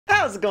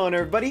How's it going,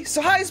 everybody? So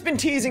Hive's been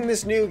teasing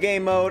this new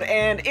game mode,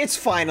 and it's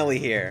finally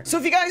here. So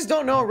if you guys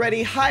don't know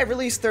already, Hive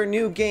released their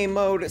new game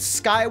mode,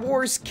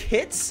 Skywars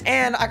Kits,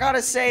 and I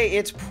gotta say,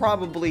 it's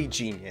probably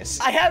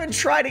genius. I haven't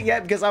tried it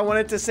yet because I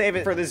wanted to save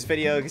it for this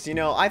video because, you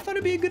know, I thought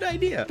it'd be a good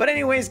idea. But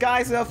anyways,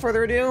 guys, without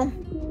further ado,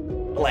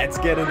 let's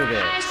get into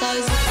this.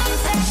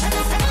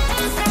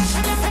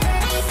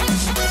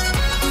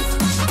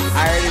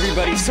 Alright,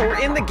 everybody, so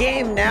we're in the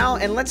game now,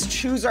 and let's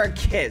choose our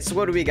kits. So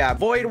what do we got?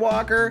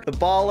 Voidwalker, the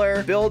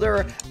Baller,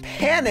 Builder,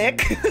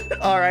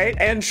 Panik, alright,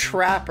 and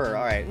Trapper.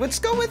 Alright, let's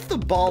go with the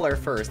Baller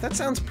first. That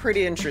sounds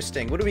pretty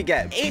interesting. What do we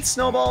get? 8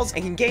 snowballs,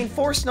 and can gain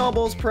 4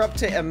 snowballs per up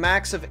to a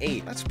max of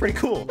 8. That's pretty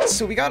cool.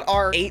 So we got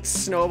our 8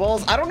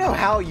 snowballs. I don't know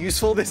how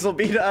useful this will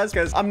be to us,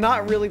 because I'm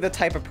not really the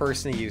type of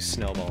person to use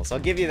snowballs. I'll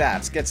give you that.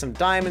 Let's get some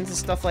diamonds and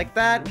stuff like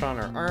that. Put on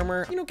our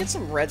armor. You know, get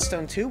some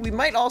redstone too. We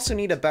might also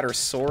need a better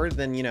sword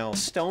than, you know,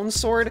 stone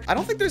sword. I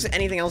don't think there's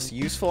anything else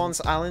useful on this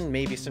island,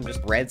 maybe some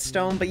just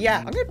redstone, but yeah,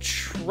 I'm gonna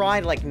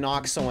try to like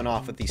knock someone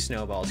off with these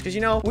snowballs because,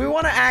 you know, we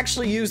want to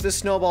actually use the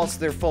snowballs to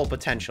their full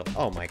potential.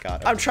 Oh my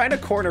god, I'm trying to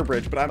corner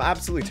bridge, but I'm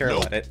absolutely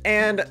terrible at it.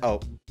 And oh,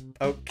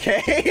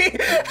 okay.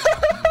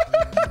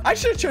 I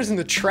should have chosen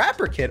the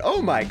Trapper kit.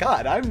 Oh my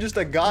god, I'm just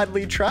a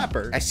godly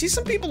trapper. I see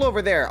some people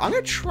over there. I'm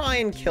gonna try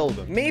and kill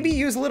them. Maybe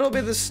use a little bit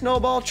of the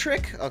snowball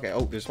trick. Okay,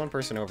 oh, there's one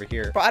person over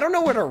here. But I don't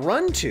know where to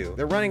run to.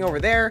 They're running over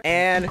there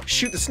and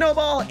shoot the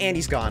snowball and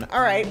he's gone.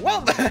 All right,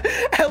 well,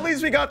 at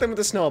least we got them with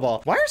the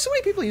snowball. Why are so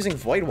many people using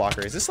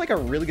Voidwalker? Is this like a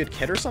really good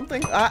kit or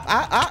something?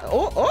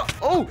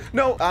 Oh,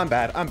 no, I'm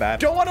bad.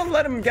 Don't want to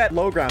let him get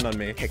low ground on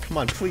me. Okay, come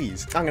on,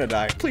 please. I'm gonna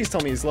die. Please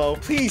tell me he's low.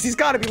 Please, he's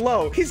gotta be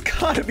low. He's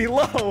gotta be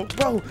low.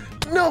 Bro,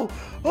 no.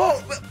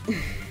 Oh,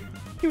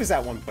 he was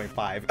at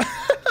 1.5.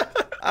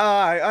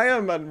 I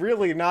am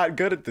really not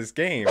good at this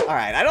game. All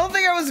right, I don't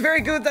think I was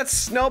very good at that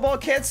snowball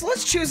kit, so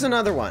let's choose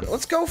another one.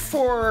 Let's go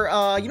for,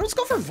 you know, let's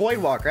go for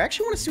Voidwalker. I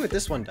actually want to see what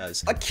this one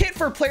does. A kit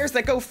for players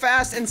that go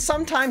fast and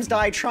sometimes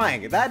die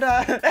trying.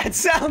 That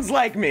sounds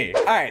like me.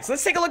 All right, so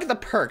let's take a look at the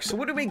perks. So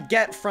what do we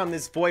get from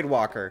this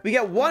Voidwalker? We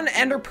get 1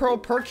 Ender Pearl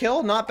per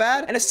kill, not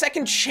bad, and a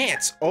second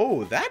chance.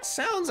 Oh, that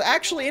sounds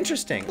actually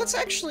interesting. Let's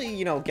actually,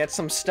 you know, get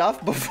some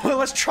stuff before,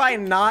 let's try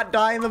and not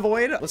die in the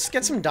void. Let's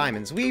get some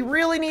diamonds. We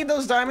really need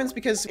those diamonds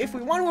because if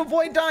we want to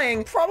avoid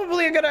dying,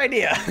 probably a good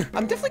idea.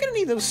 I'm definitely gonna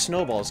need those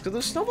snowballs because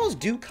those snowballs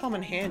do come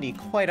in handy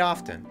quite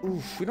often.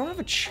 Oof, we don't have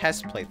a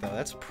chest plate though.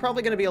 That's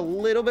probably gonna be a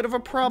little bit of a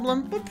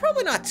problem, but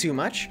probably not too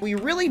much. We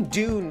really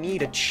do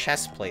need a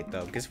chest plate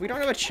though, because if we don't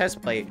have a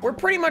chest plate, we're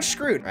pretty much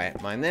screwed. All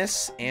right, mine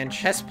this and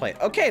chest plate.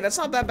 Okay, that's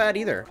not that bad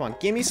either. Come on,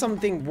 give me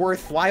something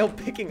worthwhile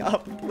picking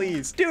up,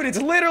 please. Dude,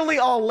 it's literally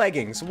all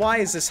leggings. Why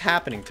is this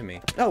happening to me?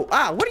 Oh,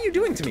 what are you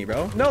doing to me,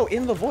 bro? No,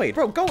 in the void.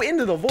 Bro, go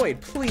into the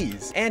void,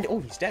 please. And,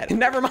 oh, he's dead.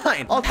 Never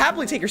mind. I'll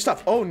happily take your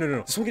stuff. Oh,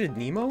 no. This one get a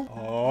Nemo?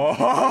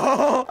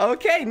 Oh,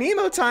 okay.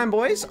 Nemo time,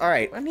 boys. All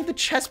right. I need the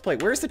chest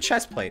plate. Where's the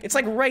chest plate? It's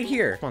like right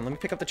here. Come on, let me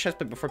pick up the chest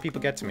plate before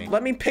people get to me.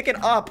 Let me pick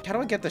it up. How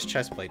do I get this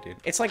chest plate, dude?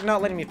 It's like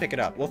not letting me pick it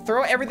up. We'll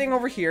throw everything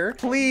over here.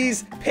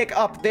 Please pick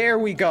up. There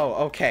we go.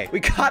 Okay.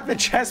 We got the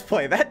chest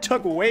plate. That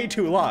took way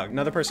too long.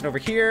 Another person over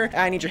here.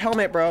 I need your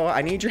helmet, bro.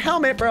 I need your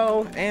helmet,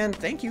 bro. And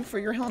thank you for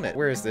your helmet.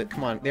 Where is it?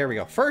 Come on. There we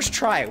go. First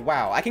try.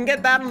 Wow. I can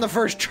get that on the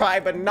first try,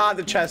 but not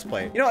the chest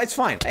plate. You know, it's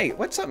fine. Hey,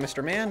 what's up,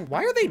 Mr. Man?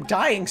 Why are they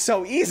dying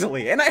so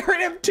easily? And I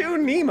already have 2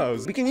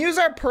 Nemos. We can use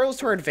our pearls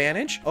to our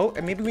advantage. Oh,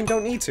 and maybe we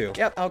don't need to.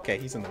 Yep. Okay,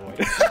 he's in the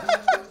void.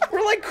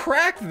 We're like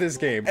cracked this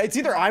game. It's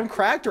either I'm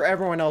cracked or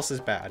everyone else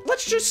is bad.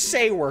 Let's just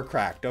say we're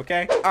cracked,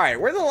 okay? All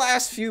right, we're the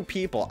last few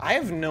people. I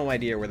have no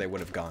idea where they would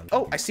have gone.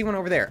 Oh, I see one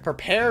over there.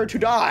 Prepare to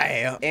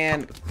die.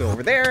 And go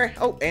over there.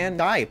 Oh, and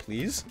die,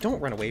 please. Don't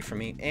run away from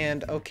me.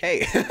 And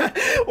okay.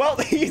 Well,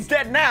 he's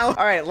dead now.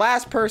 All right,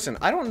 last person.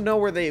 I don't know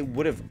where they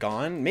would have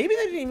gone. Maybe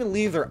they didn't even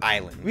leave their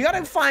island. We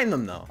gotta find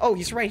them though. Oh,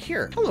 he's right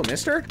here. Hello,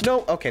 mister.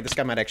 No, okay, this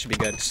guy might actually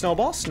be good.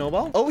 Snowball,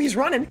 snowball. Oh, he's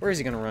running. Where is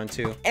he gonna run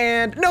to?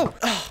 And no.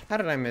 Oh, how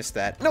did I miss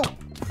that? No.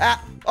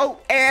 Oh,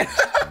 and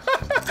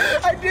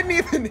I didn't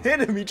even hit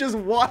him. He just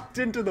walked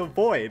into the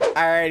void.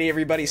 Alrighty,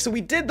 everybody. So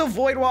we did the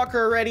Voidwalker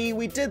already.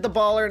 We did the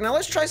Baller. Now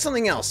let's try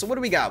something else. So what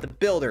do we got? The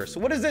Builder. So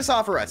what does this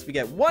offer us? We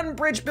get 1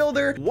 Bridge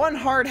Builder, 1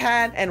 Hard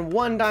Hat, and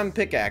 1 Diamond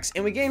Pickaxe.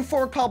 And we gain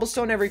 4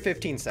 Cobblestone every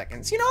 15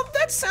 seconds. You know,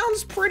 that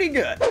sounds pretty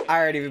good.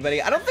 Alright,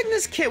 everybody. I don't think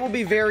this kit will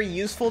be very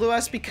useful to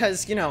us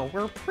because, you know,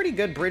 we're pretty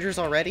good bridgers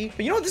already.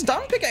 But you know what? This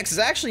Diamond Pickaxe is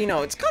actually, you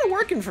know, it's kind of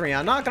working for me.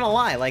 I'm not gonna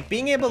lie. Like,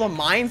 being able to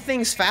mine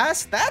things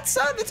fast, that's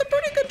a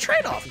pretty good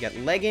trade-off. We got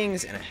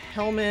leggings and a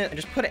helmet and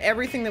just put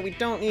everything that we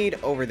don't need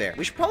over there.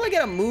 We should probably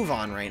get a move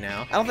on right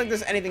now. I don't think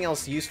there's anything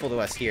else useful to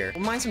us here.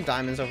 We'll mine some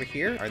diamonds over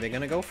here. Are they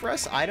gonna go for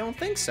us? I don't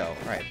think so.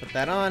 All right, put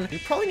that on. We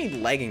probably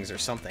need leggings or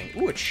something.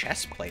 Ooh, a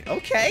chest plate.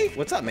 Okay.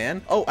 What's up,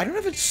 man? Oh, I don't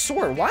have a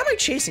sword. Why am I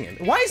chasing him?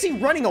 Why is he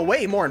running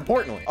away, more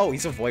importantly? Oh,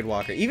 he's a void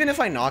walker. Even if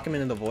I knock him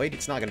into the void,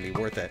 it's not gonna be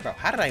worth it. Bro,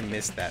 how did I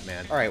miss that,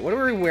 man? All right, what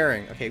are we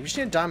wearing? Okay, we just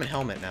need a diamond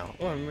helmet now.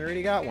 Oh, and we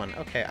already got one.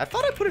 Okay, I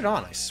thought I put it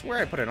on. I swear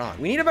I put it on.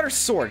 We need a better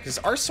sword because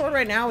our sword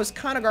right now is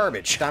kind of garbage.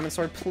 garbage. Diamond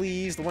sword,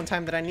 please. The one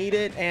time that I need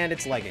it. And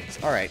it's leggings.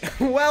 All right.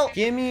 Well,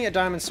 give me a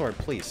diamond sword,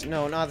 please.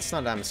 No, that's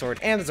not a diamond sword.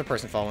 And there's a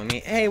person following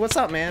me. Hey, what's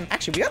up, man?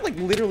 Actually, we got like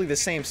literally the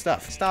same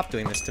stuff. Stop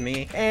doing this to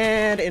me.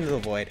 And into the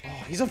void.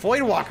 Oh, he's a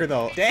void walker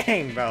though.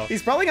 Dang, bro.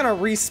 He's probably gonna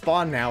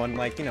respawn now and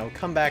like, you know,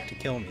 come back to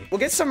kill me. We'll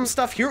get some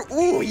stuff here.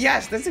 Ooh,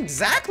 yes, that's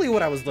exactly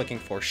what I was looking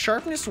for.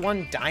 Sharpness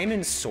 1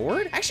 diamond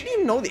sword. I actually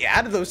didn't even know they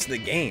added those to the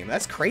game.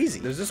 That's crazy.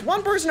 There's this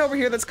one person over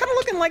here that's kind of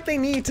looking like they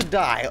need to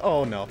die.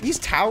 Oh no. He's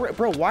towering.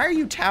 Bro, why are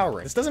you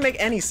towering? This doesn't make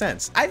any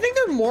sense. I think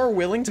they're more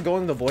willing to go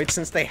in the void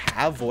since they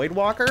have void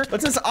walker.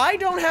 But since I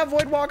don't have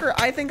void walker,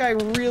 I think I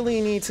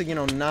really need to, you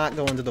know, not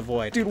go into the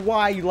void. Dude,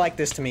 why you like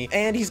this to me?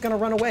 And he's gonna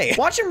run away.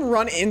 Watch him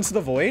run into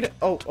the void.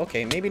 Oh,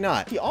 okay, maybe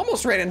not. He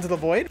almost ran into the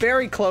void.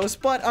 Very close,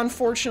 but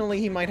unfortunately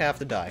he might have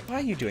to die. Why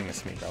are you doing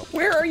this to me, bro?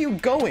 Where are you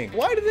going?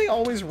 Why do they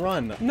always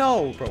run?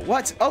 No, bro,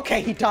 what?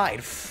 Okay, he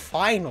died.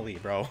 Finally,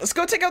 bro. Let's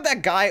go take out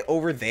that guy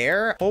over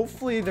there.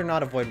 Hopefully they're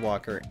not a void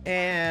walker,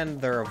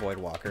 and they're a void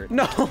walker.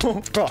 No,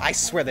 bro, I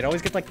swear they'd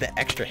always get like the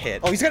extra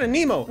hit. Oh, he's got a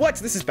Nemo. What?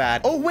 This is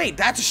bad. Oh, wait,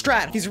 that's a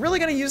strat. He's really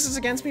gonna use this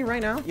against me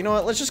right now? You know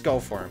what? Let's just go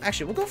for him.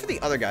 Actually, we'll go for the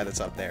other guy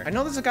that's up there. I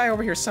know there's a guy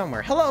over here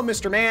somewhere. Hello,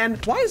 Mr. Man.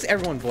 Why is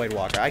everyone void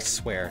walker? I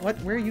swear.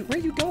 What? Where are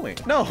you going?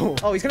 No.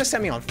 Oh, he's gonna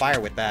set me on fire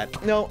with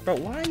that. No, bro,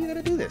 why are you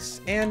gonna do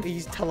this? And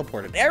he's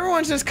teleported.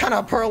 Everyone's just kind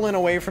of pearling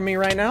away from me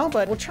right now,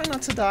 but we'll try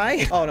not to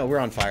die. Oh no, we're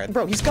on fire.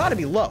 Bro, he's gotta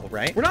be low,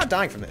 right? We're not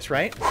dying from this,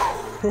 right?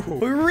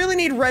 We really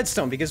need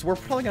redstone because we're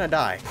probably gonna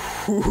die.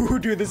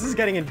 Dude, this is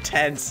getting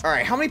intense. All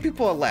right, how many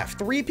people are left?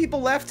 3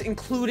 people left,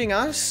 including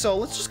us. So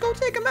let's just go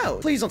take them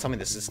out. Please don't tell me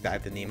this is the guy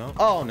with the Nemo.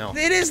 Oh no,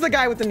 it is the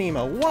guy with the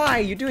Nemo. Why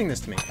are you doing this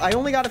to me? I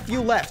only got a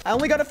few left.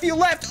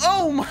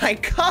 Oh my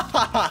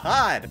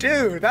God,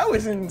 dude, that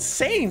was an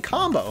insane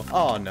combo.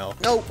 Oh no,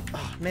 no,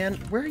 oh, man,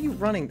 where are you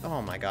running?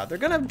 Oh my God, they're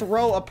gonna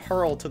throw a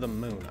pearl to the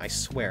moon. I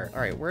swear.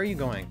 All right, where are you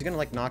going? He's gonna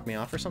like knock me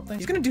off or something?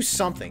 He's gonna do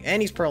something,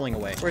 and he's pearling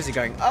away. Where's he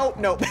going? Oh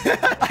no,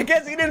 I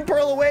guess he didn't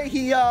pearl away.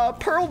 He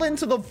pearled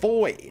into the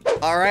void.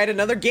 All right,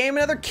 another game,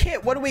 another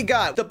kit. What do we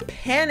got? The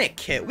Panik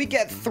kit. We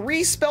get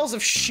 3 spells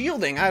of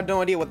shielding. I have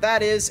no idea what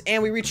that is.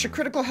 And we reach a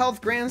critical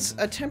health, grants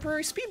a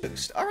temporary speed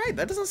boost. All right,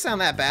 that doesn't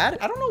sound that bad.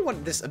 I don't know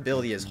what this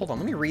ability is. Hold on,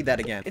 let me read that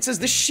again. It says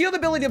the shield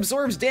ability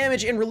absorbs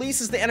damage and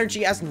releases the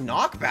energy as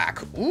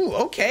knockback. Ooh,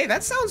 okay,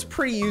 that sounds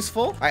pretty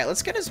useful. All right,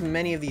 let's get as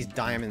many of these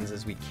diamonds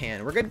as we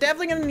can. We're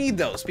definitely gonna need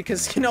those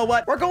because you know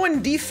what? We're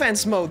going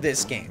defense mode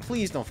this game.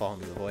 Please don't fall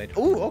into the void.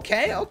 Ooh,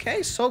 okay,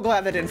 okay. So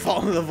glad that didn't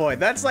fall into the void.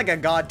 That's like a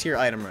god tier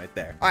item right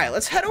there. All right,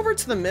 let's head over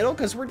to the middle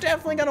because we're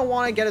definitely gonna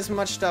want to get as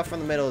much stuff from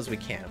the middle as we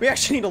can. We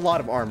actually need a lot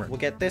of armor. We'll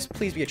get this.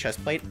 Please be a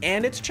chest plate.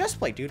 And it's a chest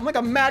plate, dude. I'm like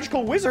a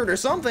magical wizard or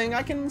something.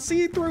 I can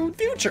see through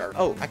future.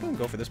 Oh, I can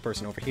go for this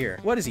person over here.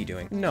 What is he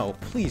doing? No,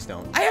 please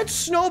don't. I had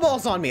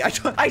snowballs on me. I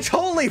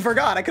totally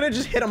forgot. I could have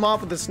just hit him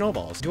off with the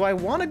snowballs. Do I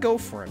want to go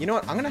for him? You know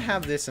what? I'm gonna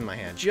have this in my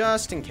hand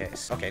just in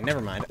case. Okay,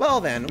 never mind.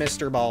 Well then,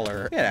 Mr.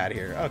 Baller, get out of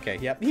here. Okay,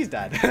 yep, he's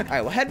dead. All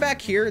right, well, head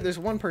back here. There's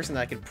one person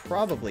that I could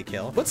probably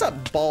kill. What's up,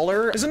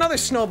 Baller? There's another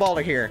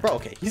snowballer here. Bro,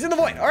 okay, he's in the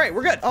void. All right,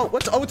 we're good. Oh,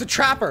 it's a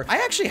trapper. I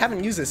actually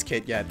haven't used this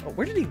kit yet. Oh,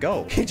 where did he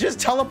go? He just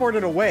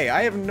teleported away.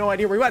 I have no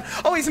idea where he went.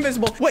 Oh, he's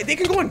invisible. Wait, they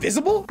can go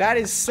invisible? That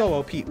is so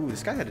OP. Ooh,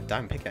 this guy had a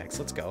diamond pickaxe.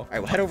 Let's go. All right,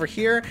 we'll head over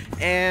here.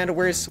 And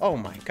where's, oh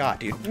my God,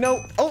 dude.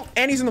 No. Oh,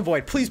 and he's in the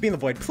void. Please be in the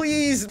void.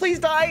 Please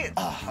die.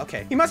 Oh,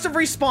 okay. He must have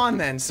respawned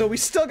then. So we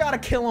still got to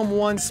kill him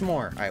once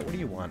more. All right, what do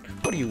you want?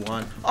 What do you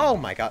want? Oh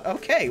my God.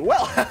 Okay,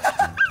 well,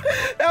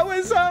 that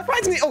was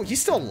surprisingly. Oh,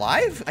 he's still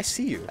alive? I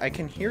see you. I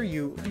can hear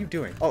you. What are you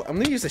doing? Oh, I'm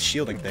gonna use the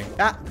shielding thing.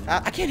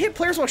 I can't hit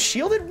players while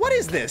shielded? What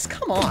is this?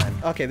 Come on.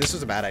 Okay, this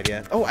was a bad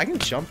idea. Oh, I can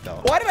jump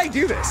though. Why did I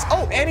do this?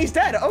 Oh, and he's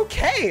dead.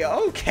 Okay,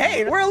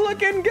 okay. We're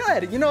looking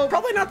good. You know,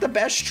 probably not the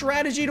best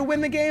strategy to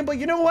win the game, but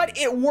you know what?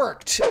 It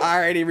worked. All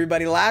right,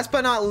 everybody. Last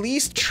but not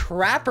least,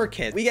 Trapper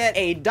Kit. We get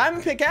a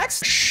diamond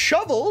pickaxe,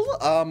 shovel,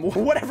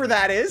 whatever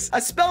that is,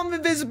 a spell of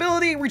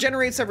invisibility,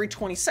 regenerates every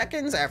 20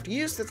 seconds after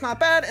use. That's not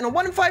bad. And a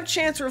 1 in 5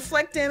 chance to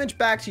reflect damage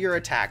back to your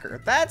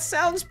attacker. That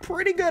sounds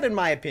pretty good in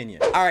my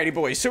opinion. Alrighty,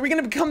 boys. So we're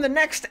gonna become the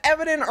next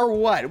Evident or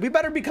what? We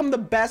better become the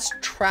best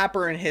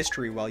trapper in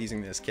history while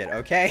using this kit,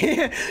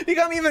 okay?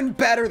 Become even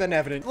better than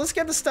Evident. Let's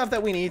get the stuff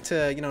that we need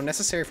to, you know,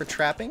 necessary for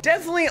trapping.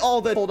 Definitely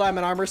all the full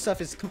diamond armor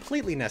stuff is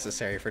completely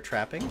necessary for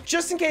trapping.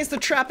 Just in case the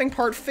trapping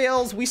part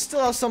fails, we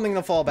still have something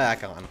to fall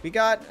back on. We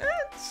got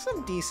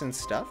some decent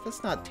stuff.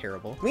 That's not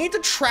terrible. We need to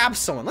trap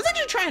someone. Let's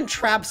actually try and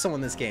trap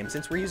someone this game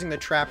since we're using the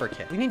trapper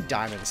kit. We need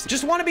diamonds.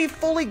 Just want to be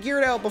fully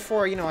geared out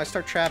before, you know, I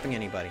start trapping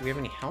anybody. Do we have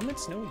any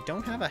helmets? No, we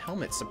don't have a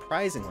helmet,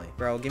 surprisingly.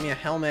 Bro, give me a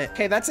helmet.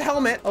 Okay, that's a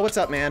helmet. Oh, what's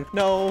up, man?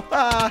 No.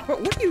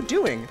 What are you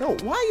doing? No,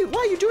 why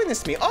are you doing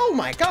this to me? Oh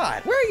my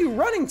God. Where are you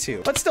running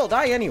to? But still,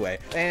 die anyway.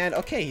 And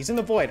okay, he's in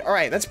the void. All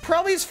right, that's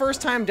probably his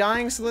first time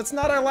dying, so that's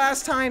not our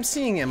last time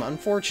seeing him,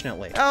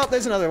 unfortunately. Oh,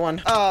 there's another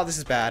one. Oh, this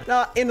is bad.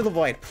 Into the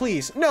void,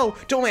 please. No,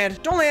 don't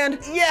land. Don't land.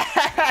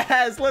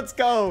 Yes, let's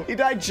go. He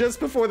died just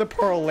before the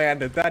pearl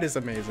landed. That is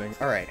amazing.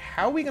 All right,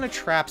 how are we gonna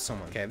trap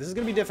someone? Okay, this is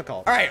gonna be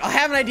difficult. All right, I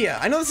have an idea.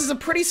 I know this is a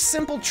pretty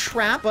simple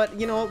trap, but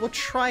you know what? We'll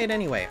try it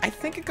anyway. I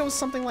think it goes goes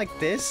something like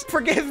this.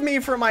 Forgive me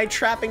for my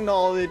trapping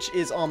knowledge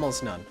is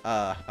almost none.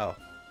 Oh.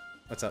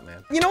 What's up,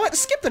 man? You know what?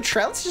 Skip the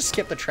trap. Let's just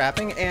skip the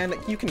trapping and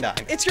you can die.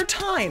 It's your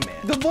time, man.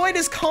 The void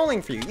is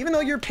calling for you. Even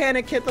though you're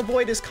Panik Kit, the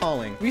void is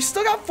calling. We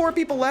still got 4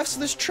 people left, so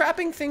this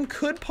trapping thing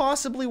could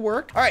possibly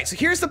work. All right, so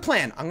here's the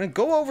plan. I'm gonna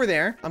go over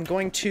there. I'm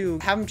going to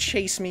have him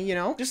chase me, you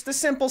know? Just the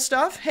simple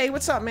stuff. Hey,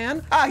 what's up,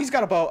 man? Ah, he's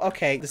got a bow.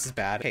 Okay, this is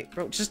bad. Okay,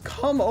 bro, just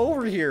come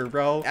over here,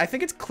 bro. I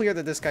think it's clear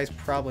that this guy's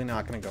probably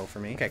not gonna go for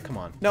me. Okay, come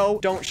on. No,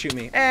 don't shoot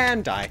me.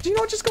 And die. Do you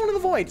know what? Just go into the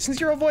void. Since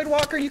you're a void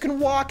walker, you can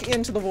walk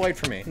into the void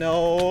for me.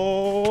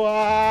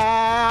 No.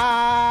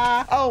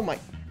 Oh my,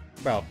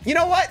 bro. You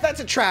know what?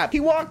 That's a trap. He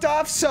walked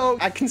off, so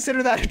I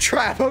consider that a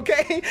trap,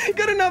 okay?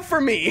 Good enough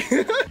for me.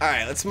 All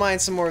right, let's mine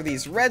some more of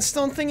these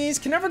redstone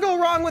thingies. Can never go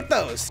wrong with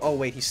those. Oh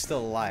wait, he's still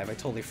alive. I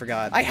totally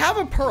forgot. I have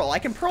a pearl. I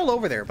can pearl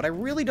over there, but I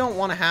really don't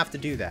want to have to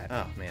do that.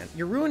 Oh man,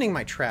 you're ruining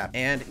my trap.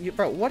 And you,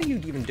 bro, what are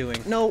you even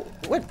doing? No,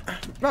 what?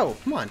 Bro,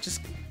 come on,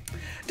 just...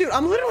 Dude,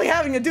 I'm literally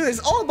having to do this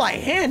all by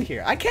hand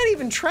here. I can't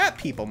even trap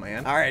people,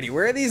 man. Alrighty,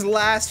 where are these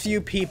last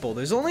few people?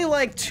 There's only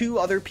like 2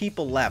 other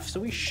people left, so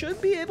we should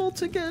be able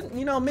to get,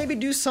 you know, maybe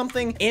do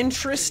something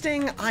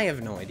interesting. I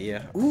have no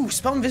idea. Ooh,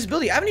 spell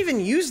invisibility. I haven't even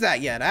used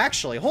that yet,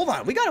 actually. Hold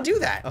on, we gotta do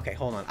that. Okay,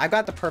 hold on. I've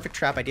got the perfect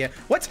trap idea.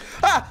 What?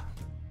 Ah!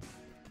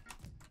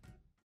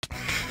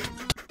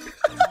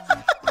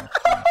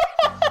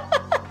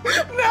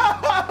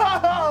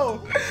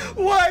 No!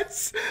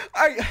 What?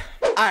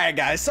 Alright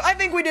guys, so I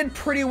think we did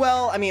pretty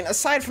well. I mean,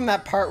 aside from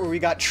that part where we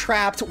got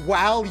trapped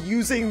while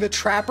using the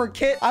trapper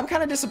kit, I'm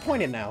kind of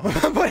disappointed now.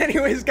 But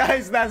anyways,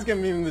 guys, that's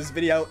gonna be in this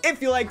video.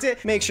 If you liked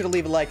it, make sure to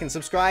leave a like and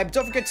subscribe.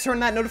 Don't forget to turn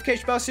that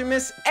notification bell so you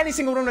miss any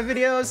single one of my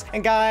videos.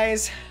 And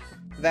guys,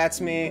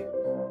 that's me.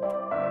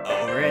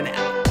 Over and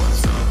out.